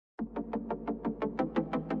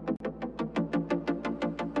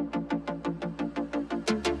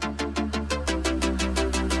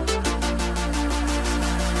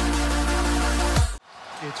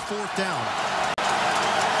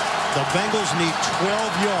Bengals need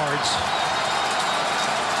 12 yards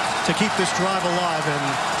to keep this drive alive and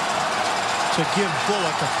to give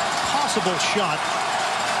Bullock a possible shot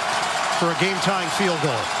for a game-tying field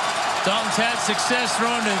goal. Dalton's had success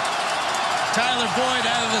throwing to Tyler Boyd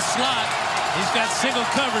out of the slot. He's got single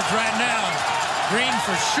coverage right now. Green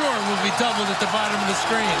for sure will be doubled at the bottom of the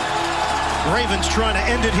screen. Ravens trying to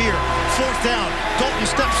end it here. 4th down. Dalton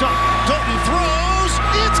steps up. Dalton throws.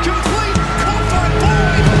 It's complete. Caught by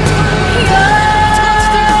Boyd.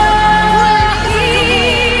 Touchdown.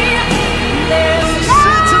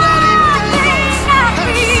 Cincinnati Bengals have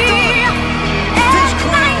stunned this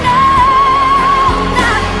crowd.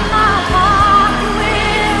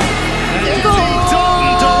 Andy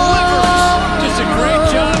Dalton delivers. Just a great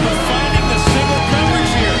job of finding the single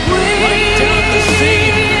coverage here. Right down the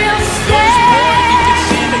seam. Goes Boyd. You can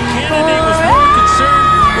see that Kennedy was more concerned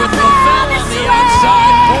with LaFell on the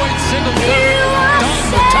outside. Boyd single coverage. Dalton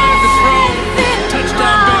with time to throw.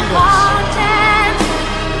 Touchdown Bengals.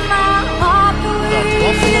 The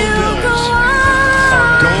Buffalo Bills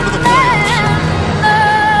are going to the playoffs.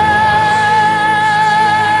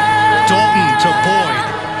 Dalton to Boyd.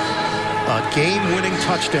 A game-winning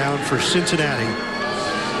touchdown for Cincinnati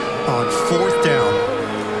on 4th down.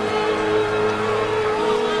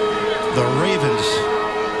 The Ravens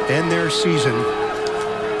end their season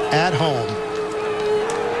at home.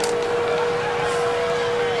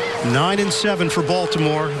 9-7 for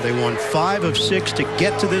Baltimore. They won 5 of 6 to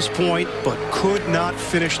get to this point, but could not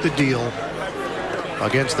finish the deal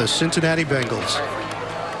against the Cincinnati Bengals.